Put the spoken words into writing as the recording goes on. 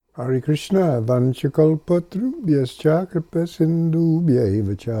Hare Krishna, Vanchakalpatrubhyascha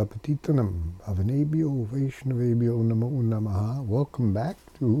Kripasindubhya Cha Patitanam Avanebhyo Vaishnavebhyo Namo Namaha. Welcome back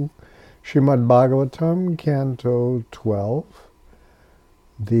to Srimad Bhagavatam, Canto 12,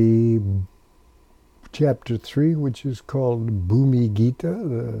 the Chapter 3, which is called Bhumi Gita,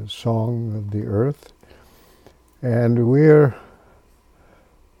 the Song of the Earth. And we're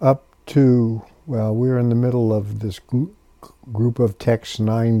up to, we're in the middle of this group of texts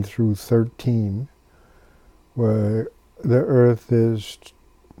 9 through 13, where the earth is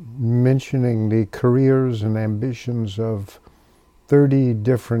mentioning the careers and ambitions of 30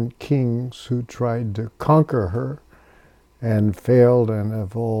 different kings who tried to conquer her and failed and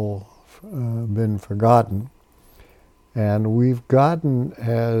have all been forgotten. And we've gotten,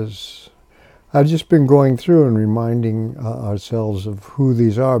 as I've just been going through and reminding ourselves of who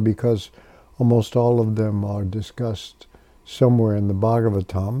these are, because almost all of them are discussed somewhere in the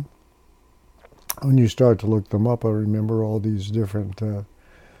Bhagavatam. When you start to look them up, I remember all these different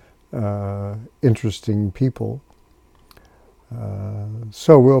interesting people.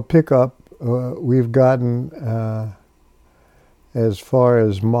 So we'll pick up. We've gotten as far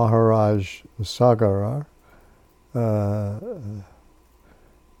as Maharaj Sagara.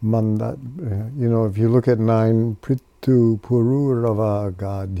 Mandat, if you look at 9, Prithu Pururava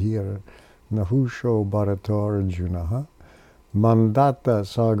Gadhir Nahusho Bharator Junaha Mandata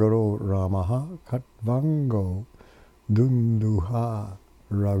Sagaro Ramaha Katvango Dunduha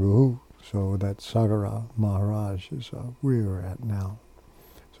Raghu. So that's Sagara Maharaj is where we're at now.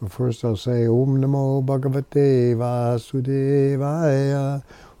 So first I'll say Om Namo Bhagavate Vasudevaya.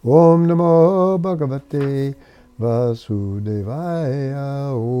 Om Namo Bhagavate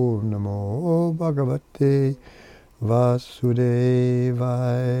Vasudevaya. Om Namo Bhagavate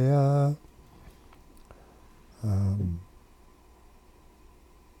Vasudevaya.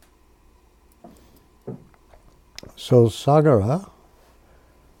 So Sagara,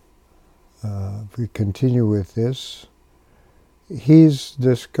 if we continue with this, he's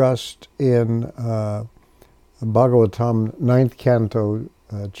discussed in Bhagavatam 9th Canto,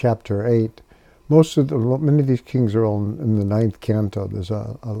 Chapter 8. Many of these kings are all in the 9th Canto. There's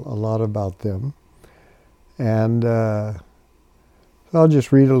a lot about them. And I'll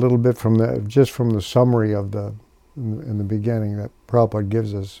just read a little bit from the summary of in the beginning that Prabhupada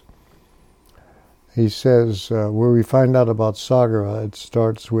gives us. He says, where we find out about Sagara, it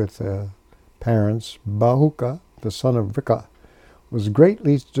starts with parents. Bahuka, the son of Vrika, was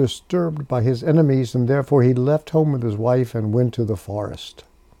greatly disturbed by his enemies, and therefore he left home with his wife and went to the forest.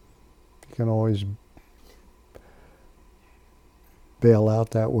 You can always bail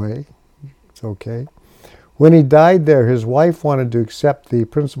out that way. It's okay. When he died there, his wife wanted to accept the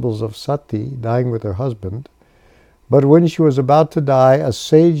principles of sati, dying with her husband. But when she was about to die, a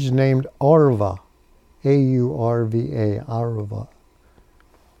sage named Aurva, A-U-R-V-A, Aurva,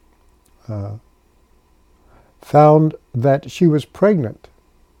 found that she was pregnant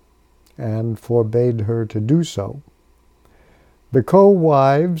and forbade her to do so. The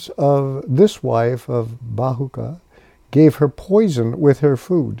co-wives of this wife of Bahuka gave her poison with her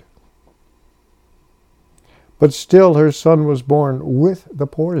food. But still her son was born with the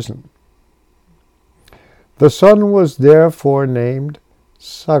poison. The son was therefore named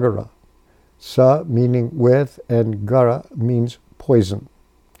Sagara. Sa meaning with, and Gara means poison.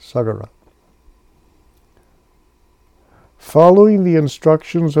 Sagara. Following the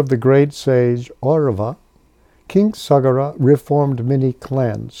instructions of the great sage Aurva, King Sagara reformed many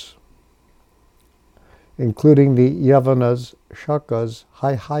clans, including the Yavanas, Shakas,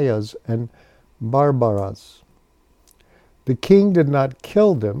 Haihayas, and Barbaras. The king did not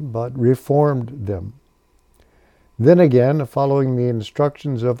kill them, but reformed them. Then again, following the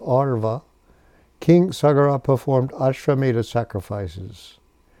instructions of Aurva, King Sagara performed Ashvamedha sacrifices.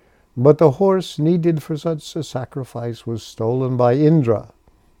 But the horse needed for such a sacrifice was stolen by Indra,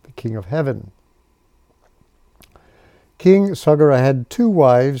 the king of heaven. King Sagara had 2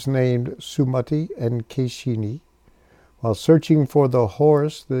 wives named Sumati and Keshini. While searching for the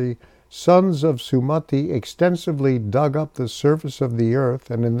horse, the sons of Sumati extensively dug up the surface of the earth,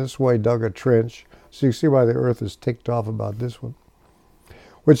 and in this way dug a trench. So you see why the earth is ticked off about this one,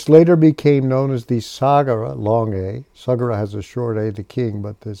 which later became known as the Sagara, long A. Sagara has a short A, the king,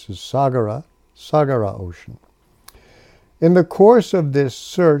 but this is Sagara Ocean. In the course of this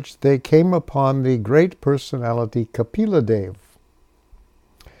search, they came upon the great personality Kapila Dev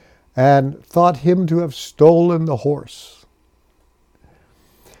and thought him to have stolen the horse.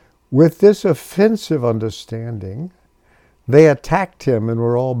 With this offensive understanding, they attacked him and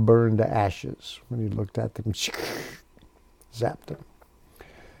were all burned to ashes. When he looked at them, zapped them.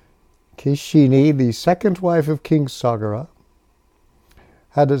 Keshini, the second wife of King Sagara,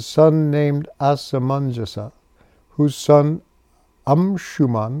 had a son named Asamanjasa, whose son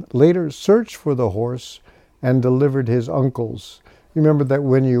Amshuman later searched for the horse and delivered his uncles. Remember that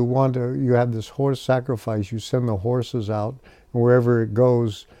when you have this horse sacrifice, you send the horses out, and wherever it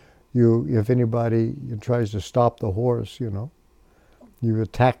goes, if anybody tries to stop the horse, you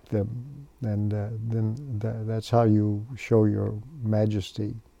attack them, and that's how you show your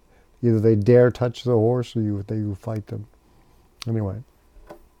majesty. Either they dare touch the horse, or you fight them. Anyway.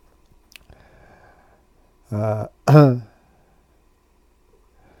 So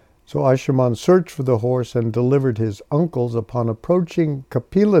Ashaman searched for the horse and delivered his uncles. Upon approaching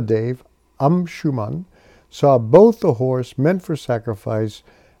Kapiladev, Amshuman saw both the horse meant for sacrifice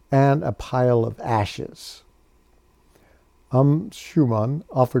and a pile of ashes. Amshuman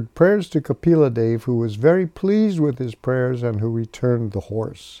offered prayers to Kapiladev, who was very pleased with his prayers and who returned the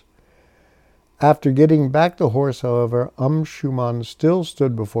horse. After getting back the horse, however, Amshuman still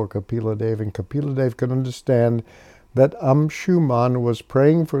stood before Kapiladev, and Kapiladev could understand that Amshuman was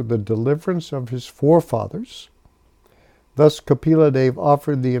praying for the deliverance of his forefathers. Thus Kapiladev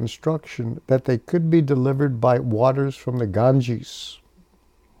offered the instruction that they could be delivered by waters from the Ganges.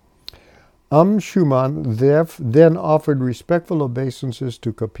 Amshuman then offered respectful obeisances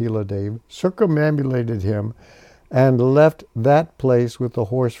to Kapiladev, circumambulated him, and left that place with the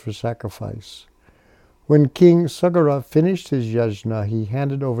horse for sacrifice. When King Sagara finished his yajna, he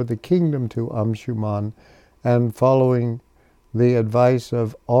handed over the kingdom to Amshuman, and following the advice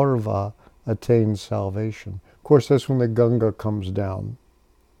of Aurva, attained salvation. Of course, that's when the Ganga comes down.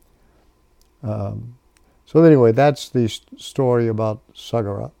 So anyway, that's the story about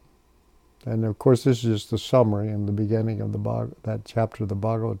Sagara. And of course, this is just the summary in the beginning of that chapter of the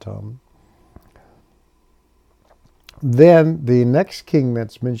Bhagavatam. Then the next king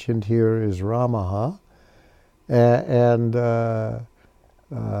that's mentioned here is Ramaha, and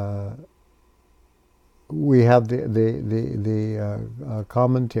we have the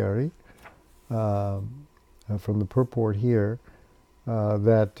commentary from the purport here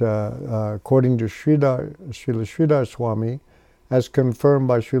that according to Srila Sridhar Swami, as confirmed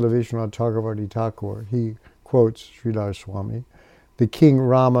by Srila Vishwanath Chakravarti Thakur, he quotes Sridhar Swami, the king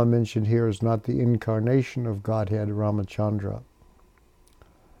Rama mentioned here is not the incarnation of Godhead Ramachandra.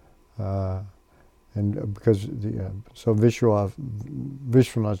 And because so Vishwanath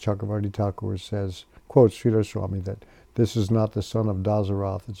Chakravarti Thakur quotes Sridhar Swami that this is not the son of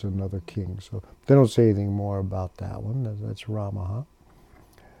Dasarath, it's another king. So they don't say anything more about that one. That's Rama.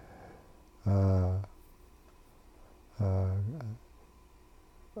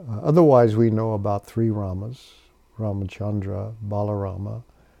 Otherwise, we know about three Ramas: Ramachandra, Balarama,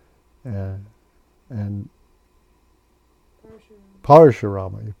 and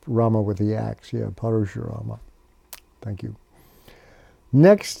Parashurama. Rama with the axe, Parashurama. Thank you.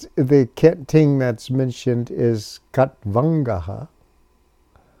 Next, the king that's mentioned is Katvangaha.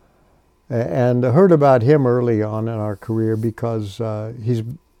 And I heard about him early on in our career because he's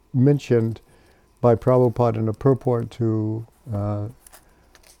mentioned by Prabhupada in a purport to in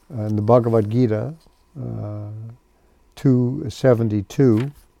the Bhagavad Gita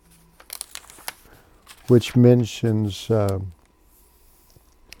 272, which mentions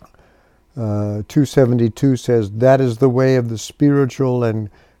 272 says, "That is the way of the spiritual and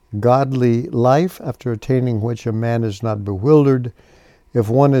godly life, after attaining which a man is not bewildered. If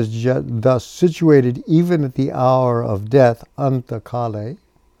one is thus situated even at the hour of death, antakale,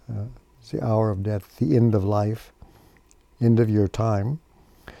 it's the hour of death, the end of life, end of your time,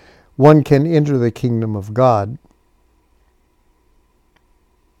 one can enter the kingdom of God."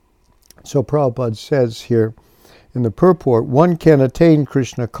 So Prabhupada says here in the purport, one can attain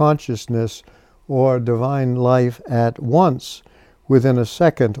Krishna consciousness or divine life at once, within a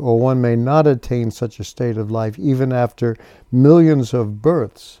second, or one may not attain such a state of life even after millions of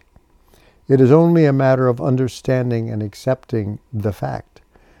births. It is only a matter of understanding and accepting the fact.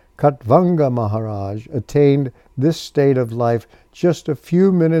 Katvanga Maharaj attained this state of life just a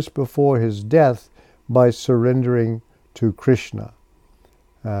few minutes before his death by surrendering to Krishna.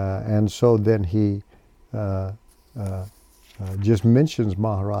 And so then he just mentions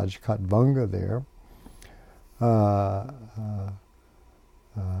Maharaj Katvanga there.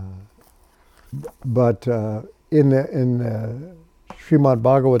 But in the Srimad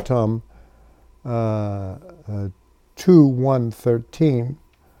Bhagavatam 2.1.13,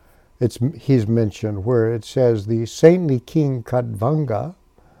 he's mentioned where it says the saintly king Katvanga,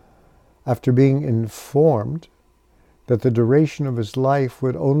 after being informed that the duration of his life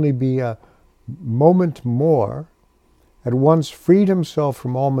would only be a moment more, at once freed himself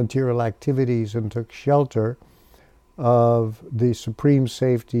from all material activities and took shelter of the supreme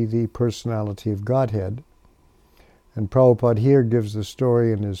safety, the personality of Godhead. And Prabhupada here gives the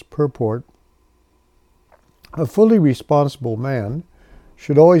story in his purport. A fully responsible man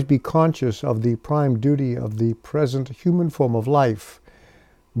should always be conscious of the prime duty of the present human form of life.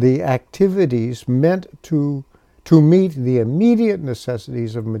 The activities meant to meet the immediate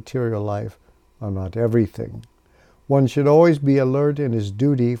necessities of material life are not everything. One should always be alert in his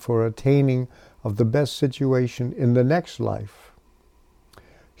duty for attaining of the best situation in the next life.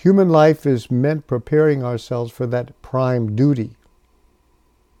 Human life is meant preparing ourselves for that prime duty.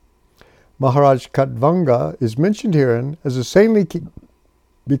 Maharaj Khatvanga is mentioned herein as a saintly king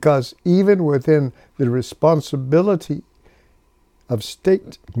because even within the responsibility of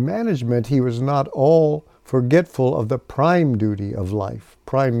state management, he was not all forgetful of the prime duty of life.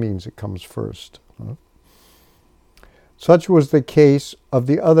 Prime means it comes first. Such was the case of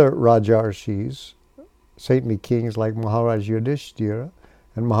the other Rajarshis, saintly kings like Maharaj Yudhishthira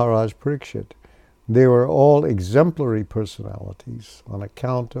and Maharaj Parikshit. They were all exemplary personalities on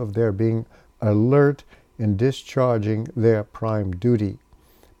account of their being alert in discharging their prime duty.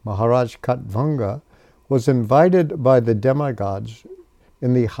 Maharaj Khatvanga was invited by the demigods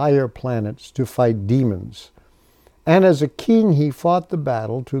in the higher planets to fight demons. And as a king, he fought the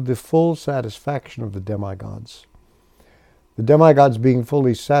battle to the full satisfaction of the demigods. The demigods, being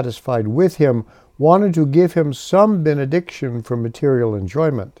fully satisfied with him, wanted to give him some benediction for material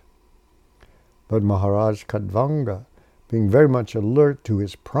enjoyment. But Maharaj Khatvanga, being very much alert to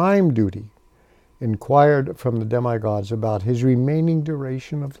his prime duty, inquired from the demigods about his remaining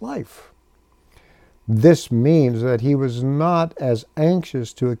duration of life. This means that he was not as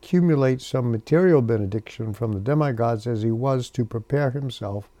anxious to accumulate some material benediction from the demigods as he was to prepare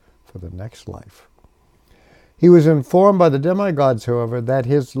himself for the next life. He was informed by the demigods, however, that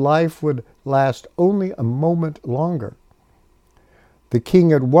his life would last only a moment longer. The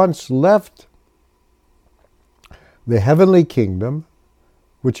king at once left the heavenly kingdom,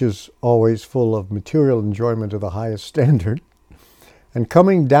 which is always full of material enjoyment of the highest standard, and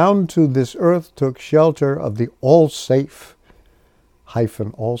coming down to this earth took shelter of the all-safe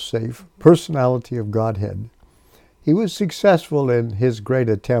personality of Godhead. He was successful in his great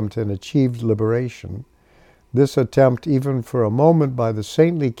attempt and achieved liberation. This attempt, even for a moment, by the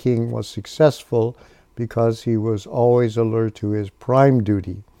saintly king was successful because he was always alert to his prime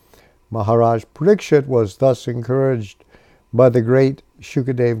duty. Maharaj Parikshit was thus encouraged by the great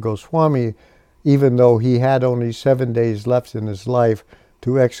Shukadev Goswami, even though he had only 7 days left in his life,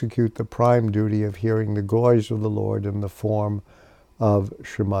 to execute the prime duty of hearing the glories of the Lord in the form of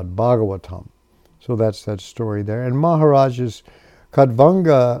Srimad Bhagavatam. So that's that story there. And Maharaj's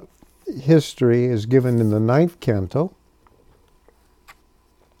Khatvanga history is given in the 9th Canto,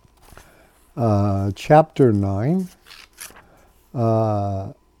 chapter 9,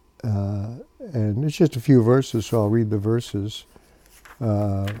 and it's just a few verses, so I'll read the verses,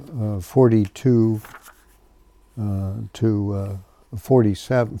 42 to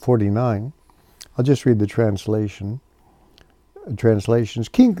 49. I'll just read the translations.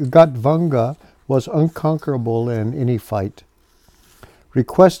 King Khatvanga was unconquerable in any fight.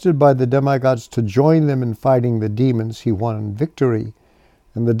 Requested by the demigods to join them in fighting the demons, he won victory,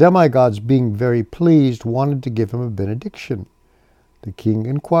 and the demigods, being very pleased, wanted to give him a benediction. The king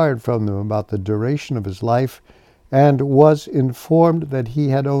inquired from them about the duration of his life and was informed that he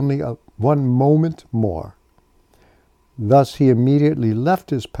had only 1 moment more. Thus he immediately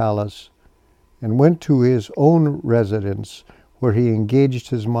left his palace and went to his own residence, where he engaged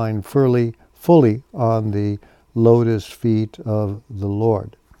his mind fully on the lotus feet of the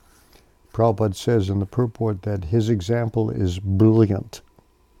Lord. Prabhupada says in the purport that his example is brilliant.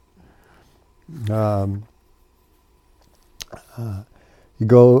 The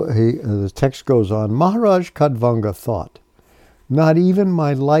text goes on. Maharaj Khatvanga thought, "Not even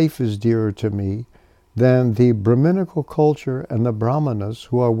my life is dearer to me than the Brahminical culture and the Brahmanas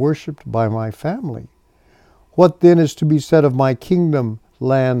who are worshipped by my family. What then is to be said of my kingdom,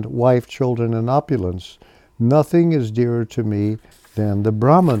 land, wife, children, and opulence? Nothing is dearer to me than the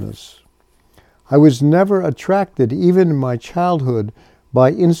Brahmanas. I was never attracted, even in my childhood,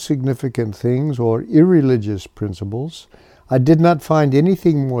 by insignificant things or irreligious principles. I did not find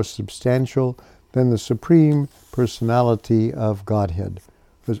anything more substantial than the Supreme Personality of Godhead."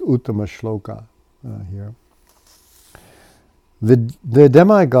 There's Uttama Shloka here. The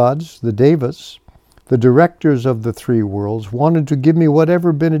demigods, the devas, the directors of the 3 worlds, wanted to give me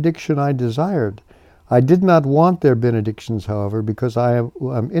whatever benediction I desired. I did not want their benedictions, however, because I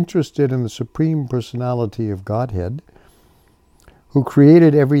am interested in the Supreme Personality of Godhead. who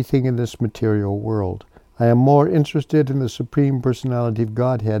created everything in this material world. I am more interested in the Supreme Personality of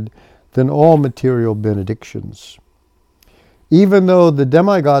Godhead than all material benedictions. Even though the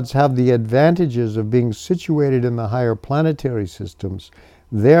demigods have the advantages of being situated in the higher planetary systems,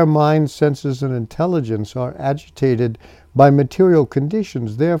 their mind, senses, and intelligence are agitated by material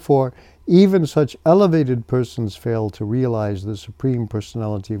conditions. Therefore, even such elevated persons fail to realize the Supreme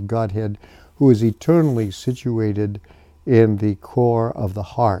Personality of Godhead, who is eternally situated in the core of the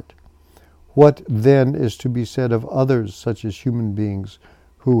heart. What then is to be said of others, such as human beings,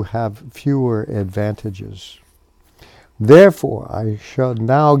 who have fewer advantages? Therefore, I shall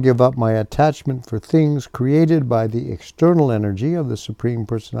now give up my attachment for things created by the external energy of the Supreme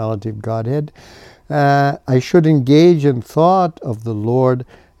Personality of Godhead. I should engage in thought of the Lord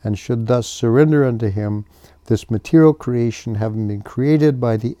and should thus surrender unto Him. This material creation, having been created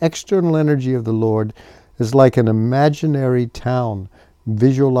by the external energy of the Lord, is like an imaginary town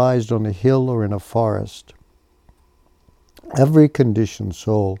visualized on a hill or in a forest. Every conditioned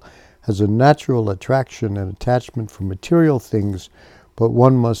soul has a natural attraction and attachment for material things, but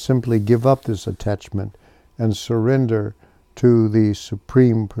one must simply give up this attachment and surrender to the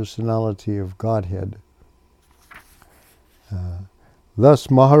Supreme Personality of Godhead.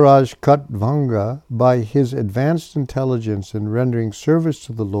 Thus Maharaj Khatvanga, by his advanced intelligence in rendering service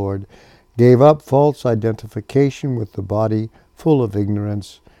to the Lord, gave up false identification with the body full of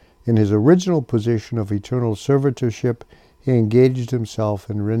ignorance. In his original position of eternal servitorship, he engaged himself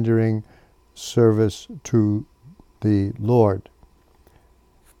in rendering service to the Lord.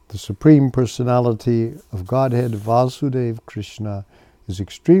 The Supreme Personality of Godhead, Vasudeva Krishna, is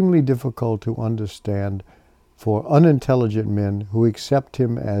extremely difficult to understand for unintelligent men who accept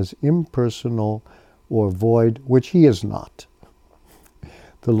him as impersonal or void, which he is not.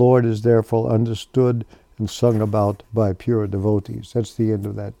 The Lord is therefore understood and sung about by pure devotees. That's the end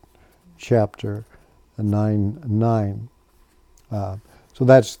of that chapter 9. So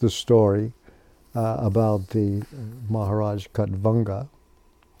that's the story about the Maharaj Khatvanga.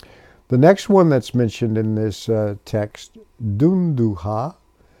 The next one that's mentioned in this text, Dunduha.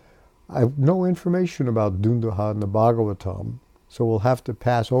 I have no information about Dunduha in the Bhagavatam, so we'll have to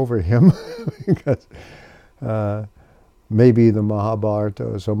pass over him because maybe the Mahabharata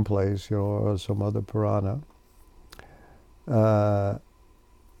or someplace, or some other Purana. The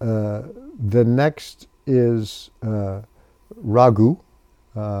next is Raghu,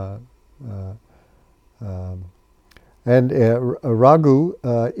 and Raghu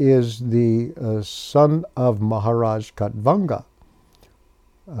is the son of Maharaj Khatvanga.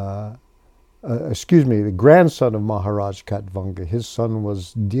 The grandson of Maharaj Khatvanga. His son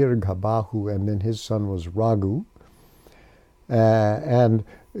was Dirghabahu, and then his son was Raghu. And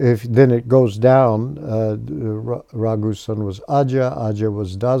if then it goes down, Raghu's son was Aja. Aja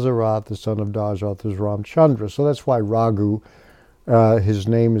was Dasarath. The son of Dasarath is Ramchandra. So that's why Raghu, his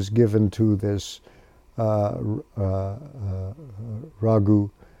name is given to this Raghu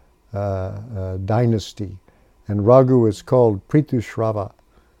dynasty. And Raghu is called Pritushrava,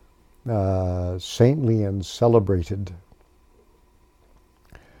 saintly and celebrated.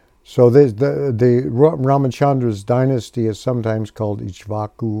 So the Ramachandra's dynasty is sometimes called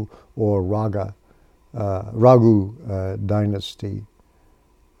Ichvaku or Raghu dynasty.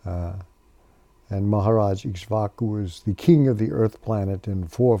 And Maharaj Ichvaku is the king of the earth planet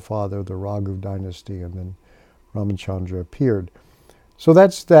and forefather of the Raghu dynasty, and then Ramachandra appeared. So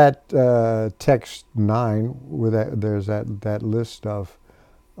that's that text 9, where there's that list of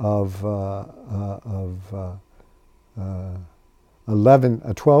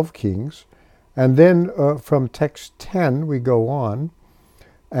 12 kings. And then from text 10 we go on,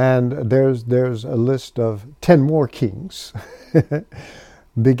 and there's a list of 10 more kings,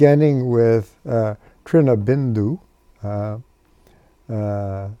 beginning with Trinabindu.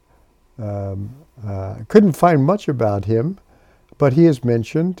 Couldn't find much about him, but he is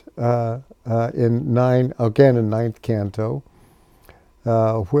mentioned in 9th Canto,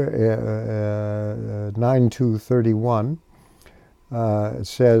 where 9-31. It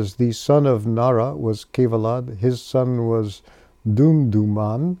says, the son of Nara was Kevalad, his son was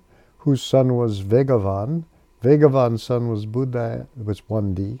Dumduman, whose son was Vegavan. Vegavan's son was Buddha, it was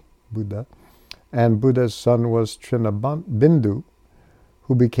 1D, Buddha, and Buddha's son was Trinabindu,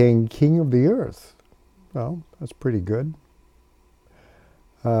 who became king of the earth. Well, that's pretty good.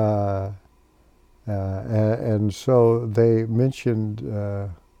 And so they mentioned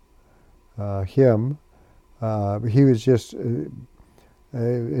him. He was just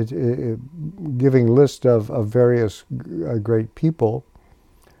giving list of various great people.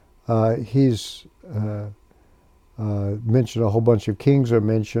 He's mentioned, a whole bunch of kings are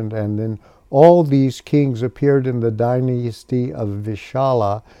mentioned, and then all these kings appeared in the dynasty of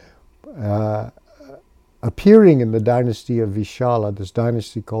Vishala. Appearing in the dynasty of Vishala, this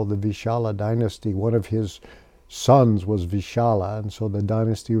dynasty called the Vishala dynasty, one of his sons was Vishala, and so the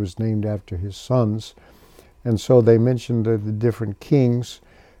dynasty was named after his sons. And so they mentioned the different kings,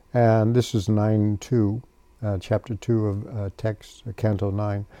 and this is 9.2, chapter 2 of text, Canto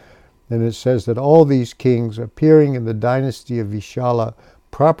 9. And it says that all these kings appearing in the dynasty of Vishala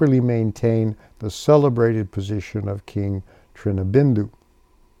properly maintain the celebrated position of King Trinabindu.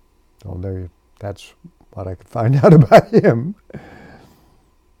 So that's what I could find out about him.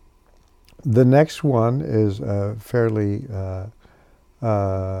 The next one is fairly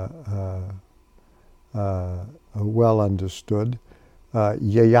well understood.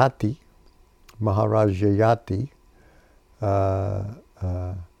 Yayati, Maharaj Yayati,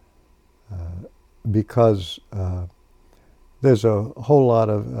 because there's a whole lot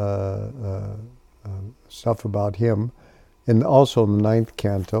of stuff about him, and also in the 9th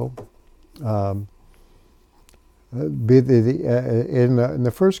Canto. In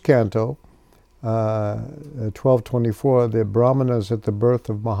the first canto, 12:24, the Brahmanas at the birth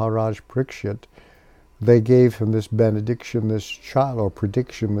of Maharaj Parikshit, they gave him this benediction, this child, or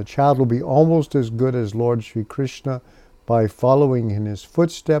prediction. The child will be almost as good as Lord Sri Krishna by following in his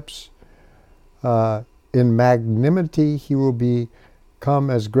footsteps. In magnanimity, he will become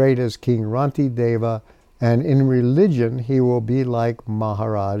as great as King Ranti Deva, and in religion, he will be like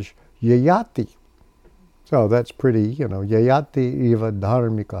Maharaj Yayati. So that's pretty, Yayati Iva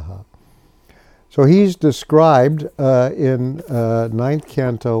Dharmikaha. So he's described in 9th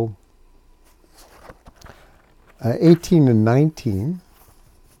Canto 18 and 19,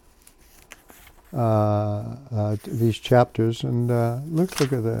 these chapters. And let's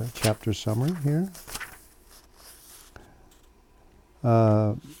look at the chapter summary here.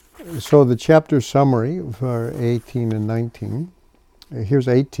 So the chapter summary for 18 and 19, here's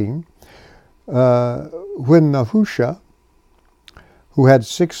 18. When Nahusha, who had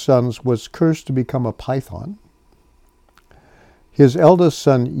 6 sons, was cursed to become a python, his eldest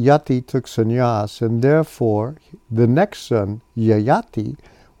son Yati took sannyas, and therefore the next son, Yayati,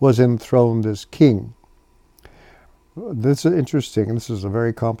 was enthroned as king. This is interesting. This is a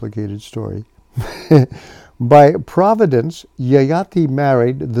very complicated story. By providence, Yayati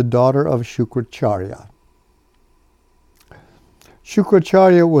married the daughter of Shukracharya.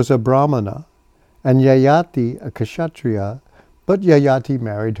 Shukracharya was a Brahmana, and Yayati a Kshatriya, but Yayati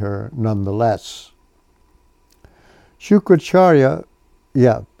married her nonetheless. Shukracharya's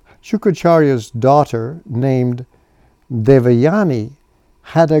daughter, named Devayani,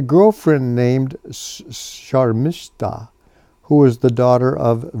 had a girlfriend named Sharmishta, who was the daughter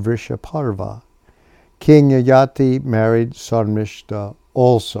of Vrishaparva. King Yayati married Sharmishta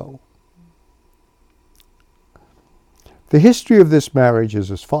also. The history of this marriage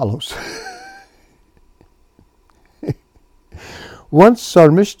is as follows. Once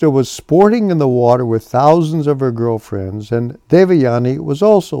Sharmishta was sporting in the water with thousands of her girlfriends, and Devayani was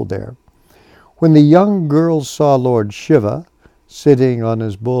also there. When the young girls saw Lord Shiva sitting on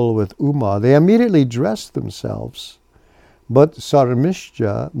his bull with Uma, they immediately dressed themselves. But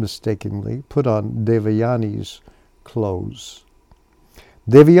Sharmishta mistakenly put on Devayani's clothes.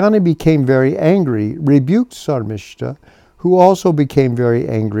 Devayani became very angry, rebuked Sharmishta, who also became very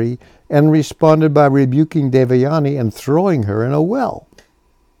angry, and responded by rebuking Devayani and throwing her in a well.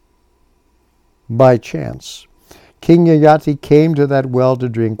 By chance, King Yayati came to that well to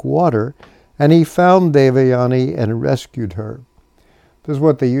drink water, and he found Devayani and rescued her. This is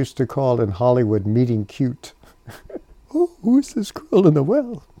what they used to call in Hollywood meeting cute. Oh, who is this girl in the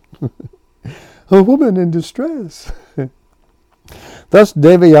well? A woman in distress. Thus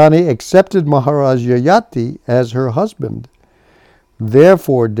Devayani accepted Maharaj Yayati as her husband.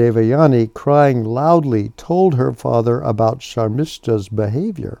 Therefore Devayani, crying loudly, told her father about Sharmishta's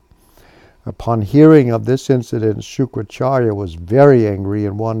behavior. Upon hearing of this incident, Shukracharya was very angry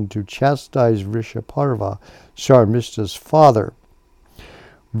and wanted to chastise Vrishaparva, Sharmishta's father.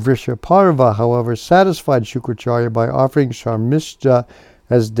 Vrishaparva, however, satisfied Shukracharya by offering Sharmishta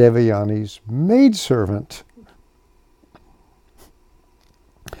as Devayani's maidservant.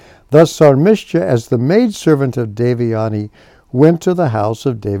 Thus Sharmishta, as the maidservant of Devayani, went to the house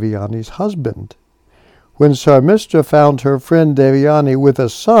of Devayani's husband. When Sharmishta found her friend Devayani with a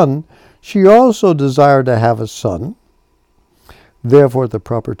son, she also desired to have a son. Therefore, at the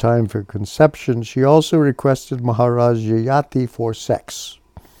proper time for conception, she also requested Maharaj Yayati for sex.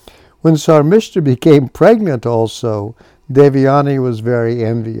 When Sharmishta became pregnant also, Devayani was very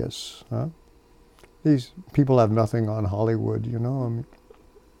envious. These people have nothing on Hollywood, you know. I mean,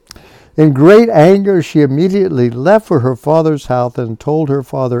 in great anger, she immediately left for her father's house and told her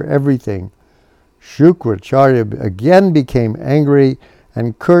father everything. Shukracharya again became angry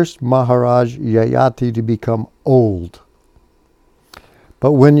and cursed Maharaj Yayati to become old.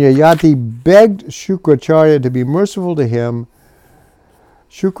 But when Yayati begged Shukracharya to be merciful to him,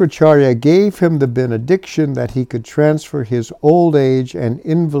 Shukracharya gave him the benediction that he could transfer his old age and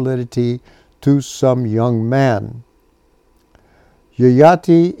invalidity to some young man.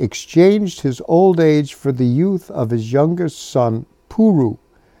 Yayati exchanged his old age for the youth of his youngest son, Puru,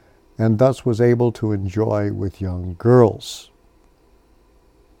 and thus was able to enjoy with young girls.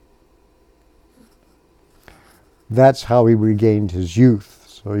 That's how he regained his youth.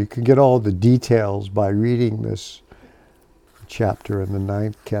 So you can get all the details by reading this chapter in the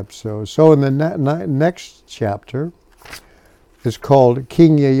 9th canto. So in the next chapter is called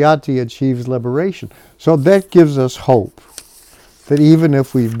King Yayati Achieves Liberation. So that gives us hope that even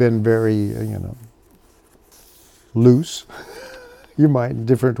if we've been very, loose, you might in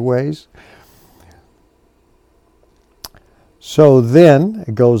different ways. So then,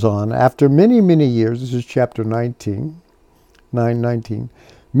 it goes on, after many, many years, this is chapter 19,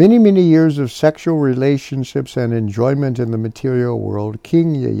 many years of sexual relationships and enjoyment in the material world,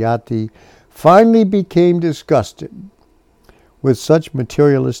 King Yayati finally became disgusted with such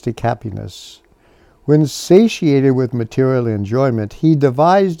materialistic happiness. When satiated with material enjoyment, he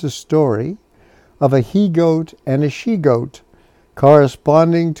devised a story of a he-goat and a she-goat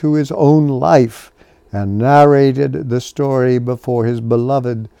corresponding to his own life and narrated the story before his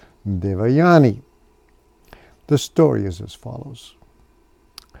beloved Devayani. The story is as follows.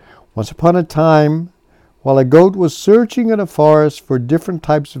 Once upon a time, while a goat was searching in a forest for different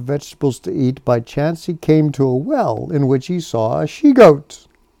types of vegetables to eat, by chance he came to a well in which he saw a she-goat.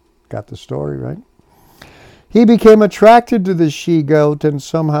 Got the story, right? He became attracted to the she-goat and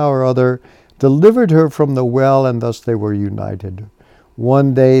somehow or other delivered her from the well, and thus they were united.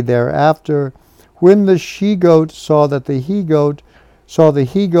 One day thereafter, when the she-goat saw the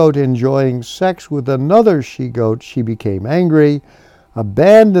he-goat enjoying sex with another she-goat, she became angry,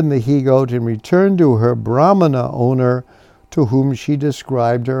 abandoned the he-goat, and returned to her Brahmana owner, to whom she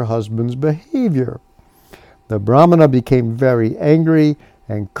described her husband's behavior. The Brahmana became very angry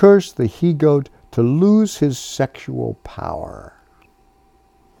and cursed the he-goat to lose his sexual power.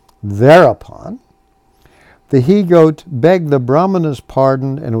 Thereupon, the he-goat begged the Brahmana's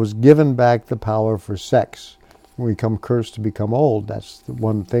pardon and was given back the power for sex. When we become cursed to become old, that's the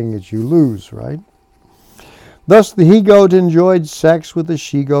one thing that you lose, right? Thus the he-goat enjoyed sex with the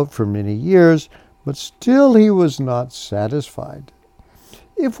she-goat for many years, but still he was not satisfied.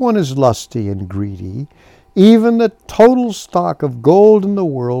 If one is lusty and greedy, even the total stock of gold in the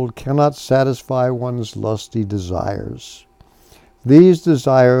world cannot satisfy one's lusty desires. These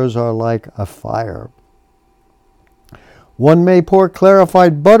desires are like a fire. One may pour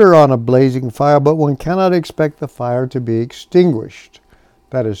clarified butter on a blazing fire, but one cannot expect the fire to be extinguished.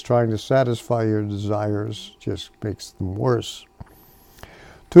 That is, trying to satisfy your desires just makes them worse.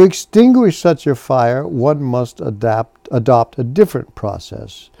 To extinguish such a fire, one must adopt a different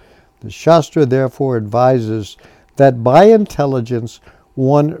process. The Shastra therefore advises that by intelligence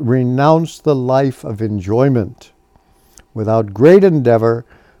one renounce the life of enjoyment. Without great endeavor,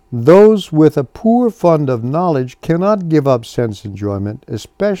 those with a poor fund of knowledge cannot give up sense enjoyment,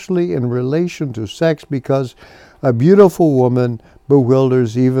 especially in relation to sex, because a beautiful woman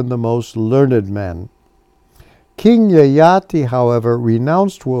bewilders even the most learned men. King Yayati, however,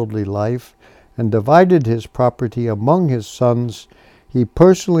 renounced worldly life and divided his property among his sons. He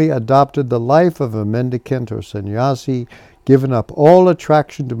personally adopted the life of a mendicant or sannyasi, given up all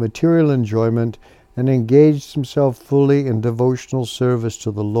attraction to material enjoyment, and engaged himself fully in devotional service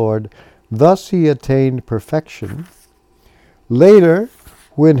to the Lord. Thus he attained perfection. Later,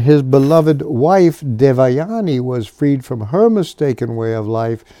 when his beloved wife Devayani was freed from her mistaken way of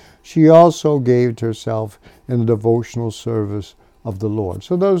life, she also gave herself in the devotional service of the Lord.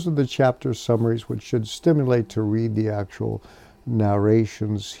 So those are the chapter summaries, which should stimulate to read the actual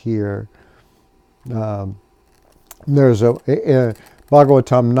narrations here. There's a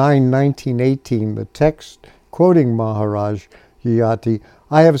Bhagavatam 9:19-18, the text quoting Maharaj Yayati,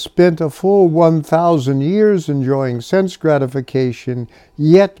 I have spent a full 1,000 years enjoying sense gratification,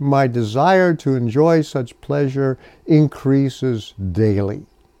 yet my desire to enjoy such pleasure increases daily.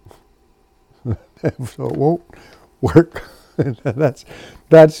 So it won't work.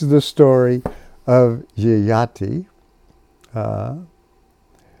 That's the story of Yayati.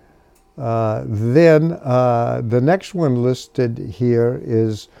 Then the next one listed here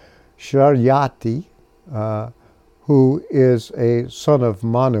is Sharyati, who is a son of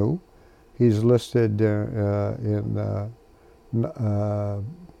Manu. He's listed in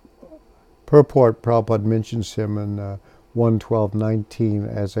purport. Prabhupada mentions him in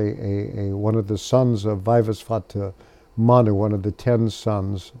 112.19 as a one of the sons of Vaivasvata Manu, one of the 10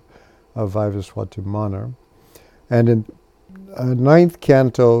 sons of Vaivasvata Manu. And in 9th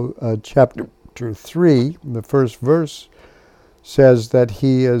Canto, chapter 3, the first verse says that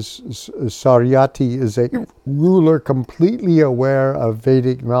Saryati is a ruler completely aware of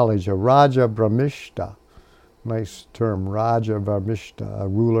Vedic knowledge, a Raja Brahmishta. Nice term, Raja Brahmishta, a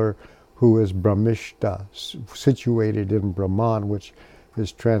ruler who is Brahmishta, situated in Brahman, which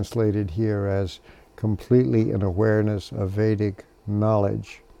is translated here as completely in awareness of Vedic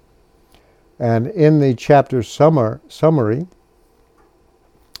knowledge. And in the chapter summary,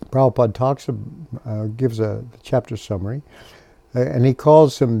 Prabhupada gives a chapter summary, and he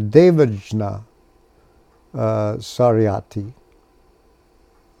calls him Devajna Saryati.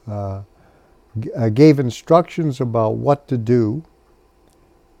 Gave instructions about what to do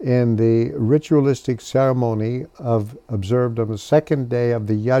in the ritualistic ceremony observed on the second day of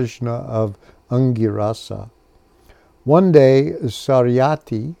the yajna of Angirasa. One day,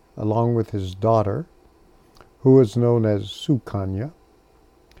 Saryati, along with his daughter, who is known as Sukanya,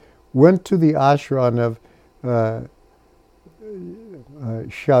 went to the ashram of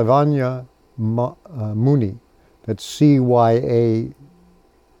Shaivanya Muni. That's C-Y-A,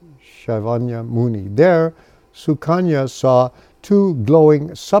 Shaivanya Muni. There, Sukanya saw 2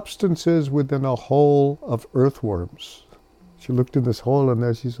 glowing substances within a hole of earthworms. She looked in this hole, and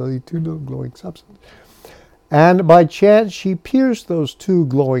there she saw these 2 little glowing substances. And by chance, she pierced those 2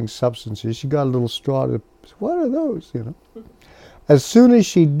 glowing substances. She got a little straw to, what are those, As soon as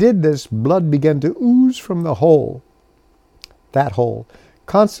she did this, blood began to ooze from the hole, that hole.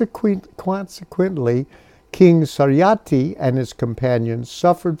 Consequently, King Saryati and his companions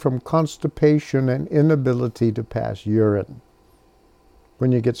suffered from constipation and inability to pass urine.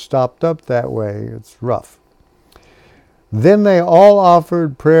 When you get stopped up that way, it's rough. Then they all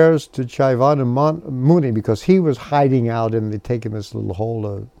offered prayers to Chaivana Muni, because he was hiding out and taking this little hole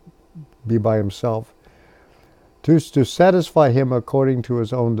to be by himself, to satisfy him according to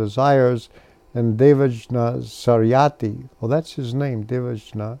his own desires. And Devajna Saryati, well, that's his name,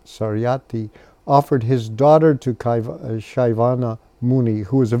 Devajna Saryati, offered his daughter to Chaivana Muni,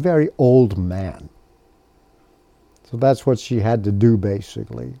 who was a very old man. So that's what she had to do,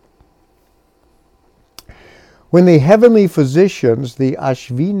 basically. When the heavenly physicians, the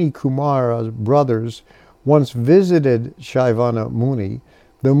Ashvini Kumara brothers, once visited Chaivana Muni,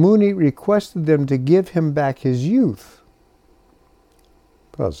 the Muni requested them to give him back his youth.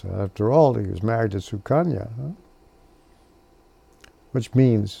 Because, after all, he was married to Sukanya, which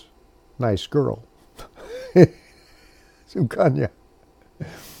means nice girl. Sukanya.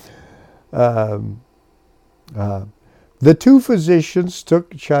 The 2 physicians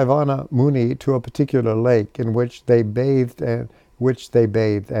took Chaivana Muni to a particular lake in which they bathed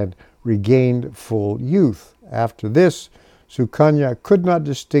and regained full youth. After this, Sukanya could not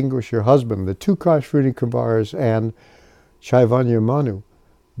distinguish her husband. The 2 Kashmiri Kumaras and Chaivanya Manu,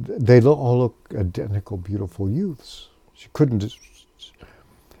 they all look identical, beautiful youths. She couldn't.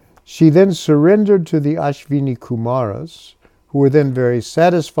 She then surrendered to the Ashvini Kumaras, who were then very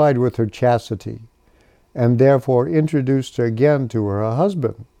satisfied with her chastity, and therefore introduced her again to her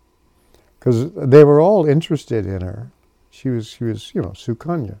husband, because they were all interested in her. She was,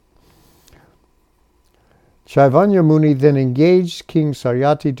 Sukanya. Chaivanya Muni then engaged King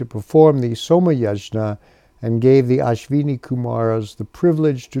Saryati to perform the Soma Yajna and gave the Ashvini Kumaras the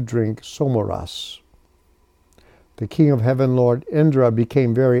privilege to drink Somaras. The king of heaven, Lord Indra,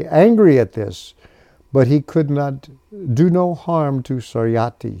 became very angry at this, but he could not do no harm to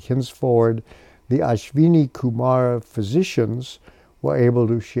Saryati. Henceforward, the Ashvini Kumara physicians were able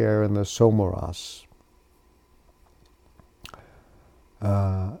to share in the Somaras.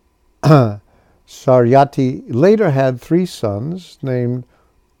 Saryati later had 3 sons named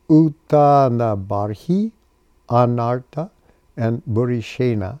Uttanabarhi, Anarta, and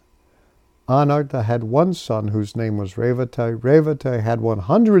Burishena. Anarta had 1 son whose name was Revata. Revata had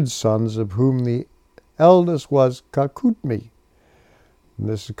 100 sons, of whom the eldest was Kakudmi. And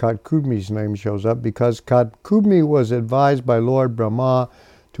this is Kakudmi's name shows up because Kakudmi was advised by Lord Brahma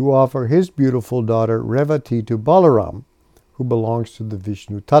to offer his beautiful daughter Revati to Balaram, who belongs to the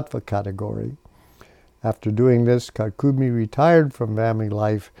Vishnu Tattva category. After doing this, Kakudmi retired from family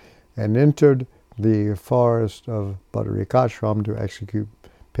life and entered the forest of Badarikashram to execute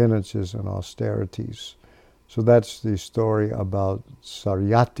penances and austerities. So that's the story about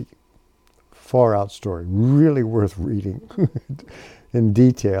Saryati, far out story, really worth reading in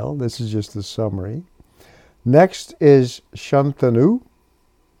detail. This is just the summary. Next is Shantanu.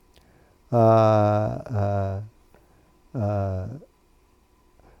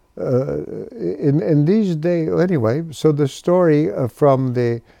 In these days, anyway, so the story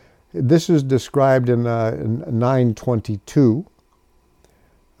this is described in 922,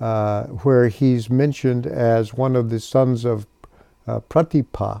 where he's mentioned as one of the sons of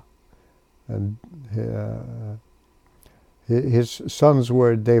Pratipa. And his sons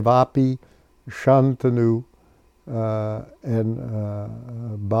were Devapi, Shantanu, and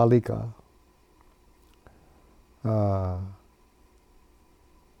Balika.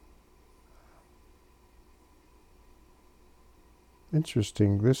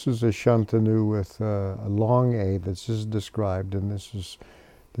 Interesting. This is a Shantanu with a long A that's just described, and this is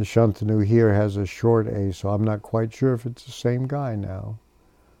the Shantanu here has a short A, so I'm not quite sure if it's the same guy now.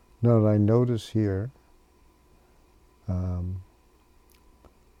 No, I notice here.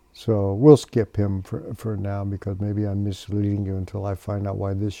 So we'll skip him for now, because maybe I'm misleading you until I find out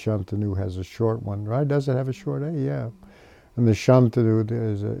why this Shantanu has a short one. Right? Does it have a short A? Yeah. And the Shantanu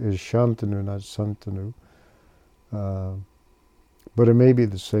is Shantanu, not Santanu. But it may be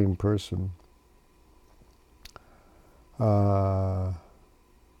the same person.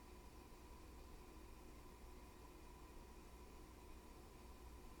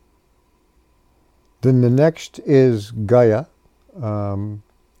 Then the next is Gaya.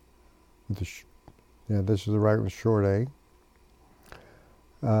 This is the right with short A.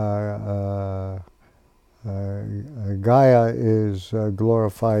 Gaia is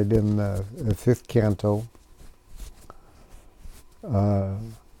glorified in the 5th Canto.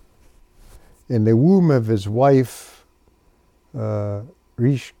 In the womb of his wife,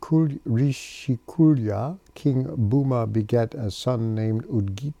 Rishikulya, King Bhuma begat a son named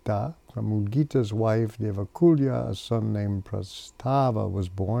Udgita. From Udgita's wife, Devakulya, a son named Prastava was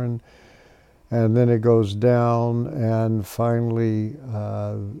born. And then it goes down, and finally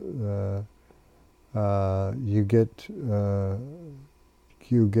you get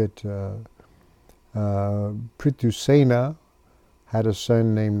Pritusena had a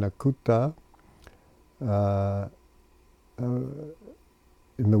son named Nakuta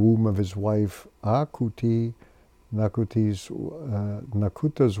in the womb of his wife Akuti. Nakuta's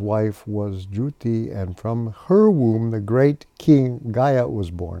wife was Druti, and from her womb the great king Gaya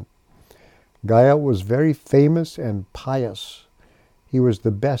was born. Gaya was very famous and pious. He was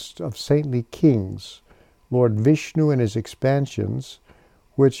the best of saintly kings. Lord Vishnu and his expansions,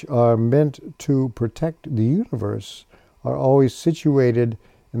 which are meant to protect the universe, are always situated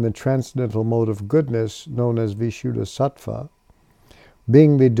in the transcendental mode of goodness known as Vishuddha Sattva.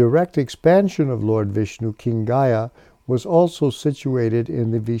 Being the direct expansion of Lord Vishnu, King Gaya was also situated in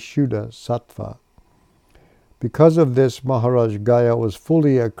the Vishuddha Sattva. Because of this, Maharaj Gaya was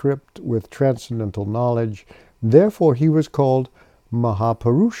fully equipped with transcendental knowledge. Therefore, he was called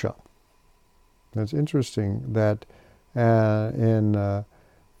Mahapurusha. That's interesting that in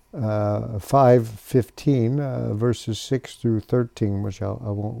 5:15, verses 6 through 13, which I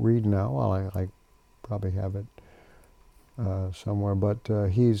won't read now. Well, I probably have it somewhere, but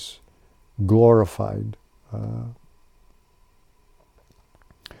he's glorified.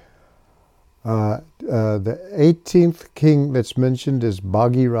 The 18th king that's mentioned is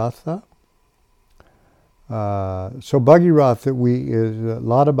Bhagiratha. So Bhagiratha, a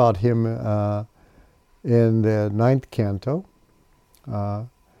lot about him in the 9th Canto.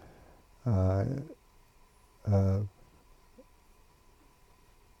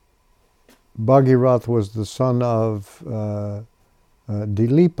 Bhagiratha was the son of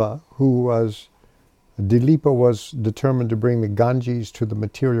Dilipa, Dilipa was determined to bring the Ganges to the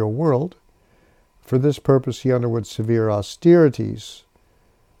material world. For this purpose, he underwent severe austerities.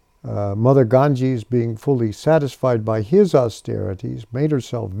 Mother Ganges, being fully satisfied by his austerities, made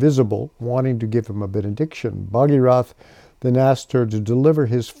herself visible, wanting to give him a benediction. Bhagiratha then asked her to deliver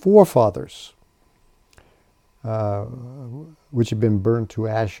his forefathers, which had been burned to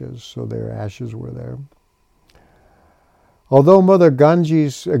ashes, so their ashes were there. Although Mother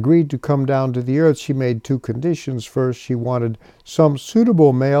Ganges agreed to come down to the earth, she made two conditions. First, she wanted some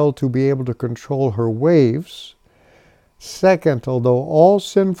suitable male to be able to control her waves. Second, although all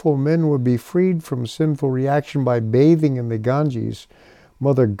sinful men would be freed from sinful reaction by bathing in the Ganges,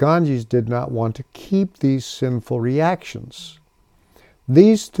 Mother Ganges did not want to keep these sinful reactions.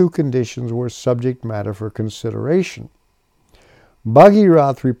 These two conditions were subject matter for consideration.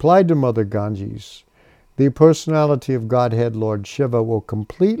 Bhagiratha replied to Mother Ganges, "The personality of Godhead, Lord Shiva, will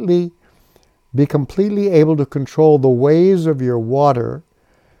be completely able to control the waves of your water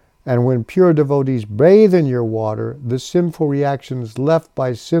And when pure devotees bathe in your water, the sinful reactions left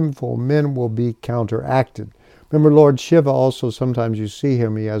by sinful men will be counteracted. Remember Lord Shiva also, sometimes you see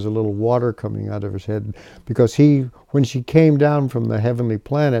him, he has a little water coming out of his head, because when she came down from the heavenly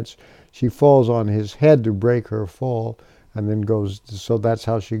planets, she falls on his head to break her fall, and then goes, so that's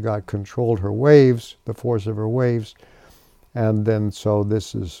how she controlled her waves, the force of her waves. And then, so then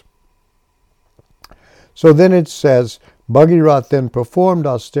it says, Bhagirath then performed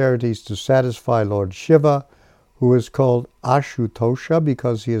austerities to satisfy Lord Shiva, who is called Ashutosha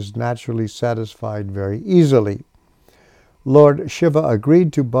because he is naturally satisfied very easily. Lord Shiva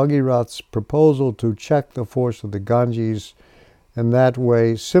agreed to Bhagirath's proposal to check the force of the Ganges, and that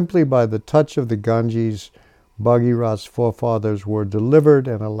way, simply by the touch of the Ganges, Bhagirath's forefathers were delivered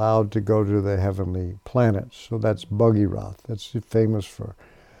and allowed to go to the heavenly planets. So that's Bhagirath. That's famous for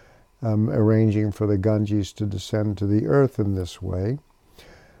arranging for the Ganges to descend to the earth in this way.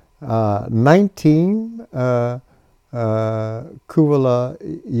 19, Kuvala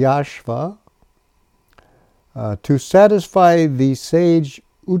Yashva, to satisfy the sage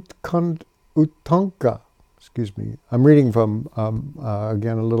Uttanka. Excuse me. I'm reading from,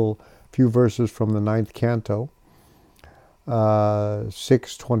 again, few verses from the 9th Canto,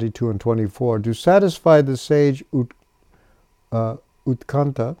 6, 22, and 24. To satisfy the sage Uttanka,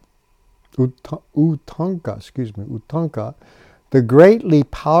 the greatly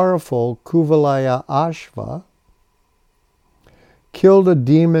powerful Kuvalaya Ashva killed a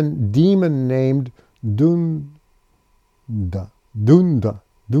demon named Dundu,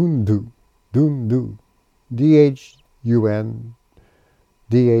 D-H-U-N-D-H-U,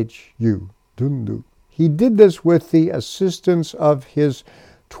 Dundu. He did this with the assistance of his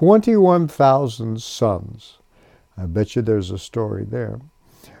 21,000 sons. I bet you there's a story there.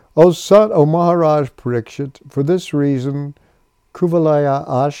 O Maharaj Parikshit, for this reason, Kuvalaya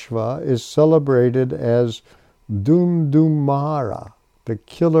Ashva is celebrated as Dundumara, the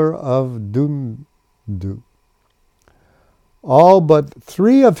killer of Dundu. All but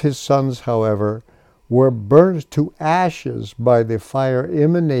 3 of his sons, however, were burnt to ashes by the fire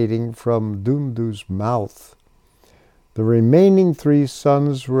emanating from Dundu's mouth. The remaining 3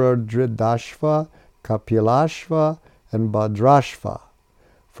 sons were Dridashva, Kapilashva, and Bhadrashva.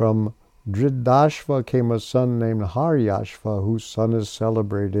 From Dridashva came a son named Haryashva, whose son is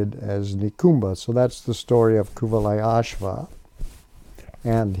celebrated as Nikumba. So that's the story of Kuvalaya Ashva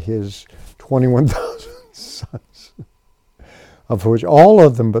and his 21,000 sons, of which all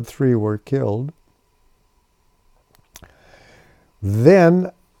of them but 3 were killed.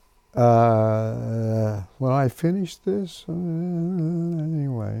 Then, I finished this?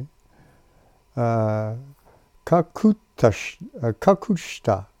 Anyway.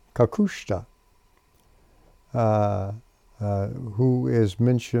 Kakushta, who is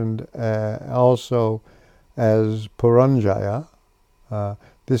mentioned also as Puranjaya.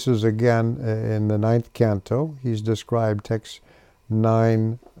 This is again in the 9th Canto. He's described texts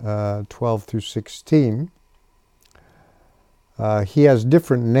 9, 12 through 16. He has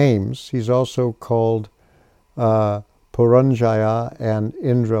different names. He's also called Puranjaya and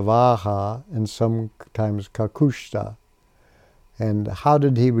Indravaha, and sometimes Kakushta. And how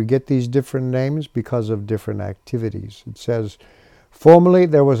did he get these different names? Because of different activities. It says, formerly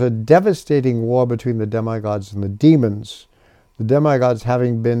there was a devastating war between the demigods and the demons, the demigods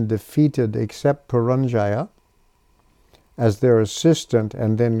having been defeated except Puranjaya as their assistant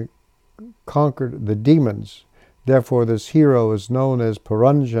and then conquered the demons. Therefore this hero is known as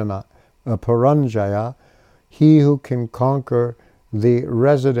Puranjaya, he who can conquer the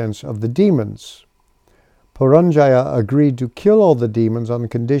residents of the demons. Puranjaya agreed to kill all the demons on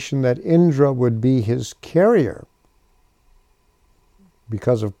condition that Indra would be his carrier.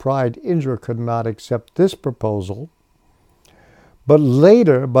 Because of pride, Indra could not accept this proposal. But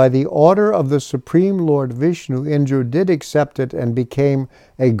later, by the order of the Supreme Lord Vishnu, Indra did accept it and became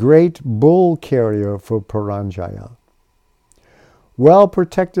a great bull carrier for Puranjaya. Well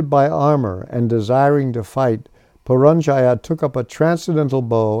protected by armor and desiring to fight, Puranjaya took up a transcendental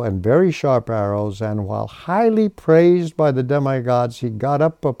bow and very sharp arrows, and while highly praised by the demigods, he got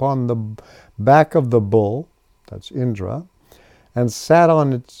up upon the back of the bull, that's Indra, and sat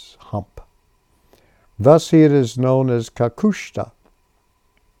on its hump. Thus he is known as Kakushta.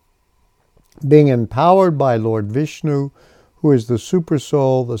 Being empowered by Lord Vishnu, who is the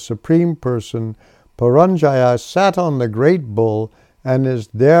Supersoul, the Supreme Person, Puranjaya sat on the great bull and is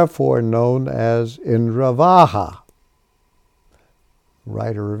therefore known as Indravaha,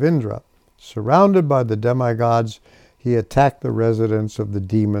 rider of Indra. Surrounded by the demigods, he attacked the residents of the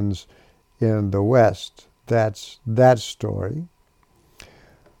demons in the west. That's that story.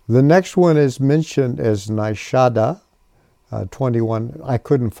 The next one is mentioned as Naishada, 21. I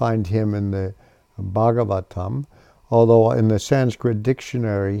couldn't find him in the Bhagavatam, although in the Sanskrit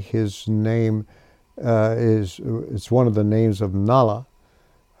dictionary his name it's one of the names of Nala,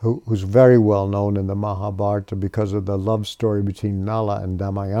 who's very well known in the Mahabharata because of the love story between Nala and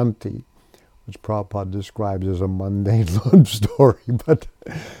Damayanti, which Prabhupada describes as a mundane love story, but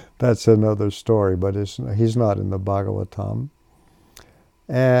that's another story. But he's not in the Bhagavatam.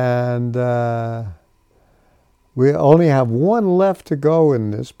 And we only have one left to go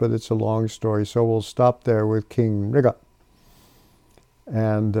in this, but it's a long story, so we'll stop there with King Riga.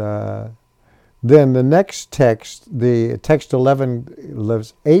 And then the next text, the text 11,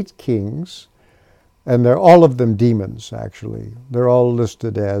 lives 8 kings, and they're all of them demons, actually. They're all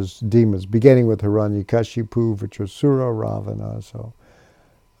listed as demons, beginning with Hiranyakashipu, Vritrasura, Ravana. So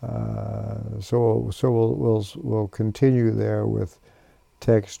we'll continue there with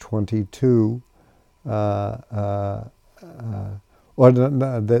text 22, or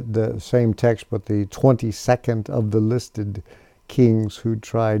the same text, but the 22nd of the listed kings who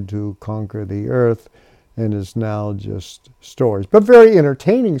tried to conquer the earth, and is now just stories, but very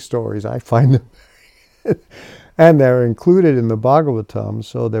entertaining stories. I find them, and they're included in the Bhagavatam,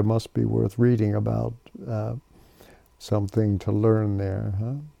 so they must be worth reading about. Something to learn there,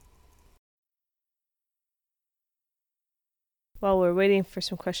 huh? While we're waiting for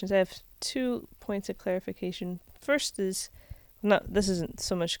some questions, I have 2 points of clarification. First is, this isn't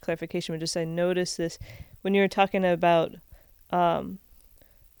so much clarification, but just I noticed this when you were talking about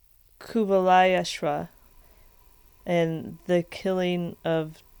Kuvalayashva and the killing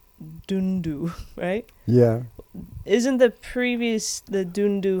of Dundu, right? Yeah. Isn't the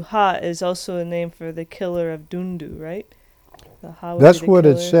Dundu Ha is also a name for the killer of Dundu, right? The Ha would That's be the what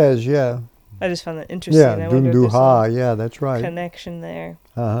killer. it says, yeah. I just found that interesting. Yeah, I wonder if Dundu there's Ha, some yeah, that's right. connection there.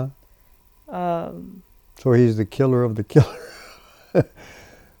 Uh-huh. So he's the killer of the killer.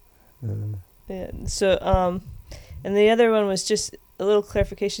 Yeah. So, and the other one was just a little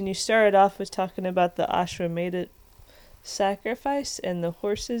clarification. You started off with talking about the Ashwamedha sacrifice and the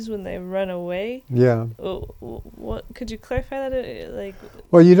horses when they run away. Yeah. What could you clarify that? Like,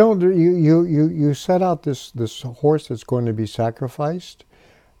 well, you don't. You set out this horse that's going to be sacrificed,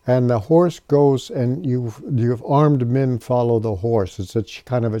 and the horse goes, and you have armed men follow the horse. It's a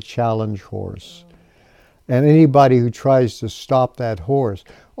kind of a challenge horse, and anybody who tries to stop that horse,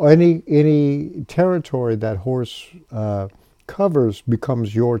 or any territory that horse covers,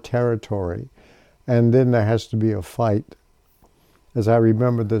 becomes your territory, and then there has to be a fight. As I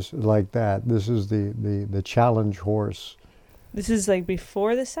remember this like that, this is the challenge horse. This is like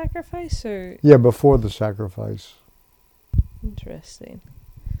before the sacrifice, or? Yeah, before the sacrifice. Interesting.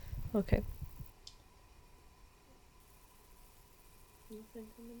 Okay.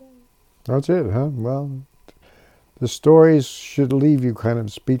 That's it, huh? Well, the stories should leave you kind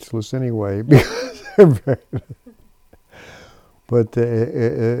of speechless anyway, because they're very. But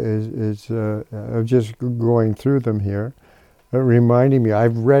it's I'm just going through them here, reminding me.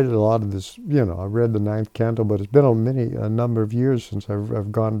 I've read a lot of this. I've read the 9th Canto, but it's been a number of years since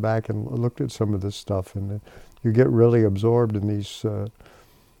I've gone back and looked at some of this stuff, and you get really absorbed in these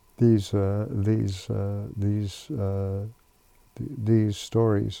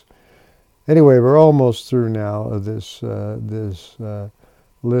stories. Anyway, we're almost through now of this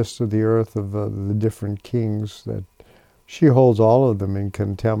list of the earth of the different kings that she holds all of them in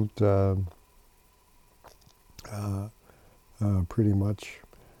contempt, pretty much.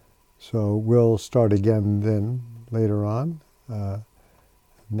 So we'll start again then later on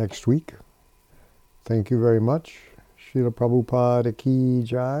next week. Thank you very much. Srila Prabhupada ki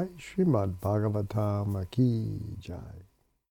jai, Srimad Bhagavatam ki jai.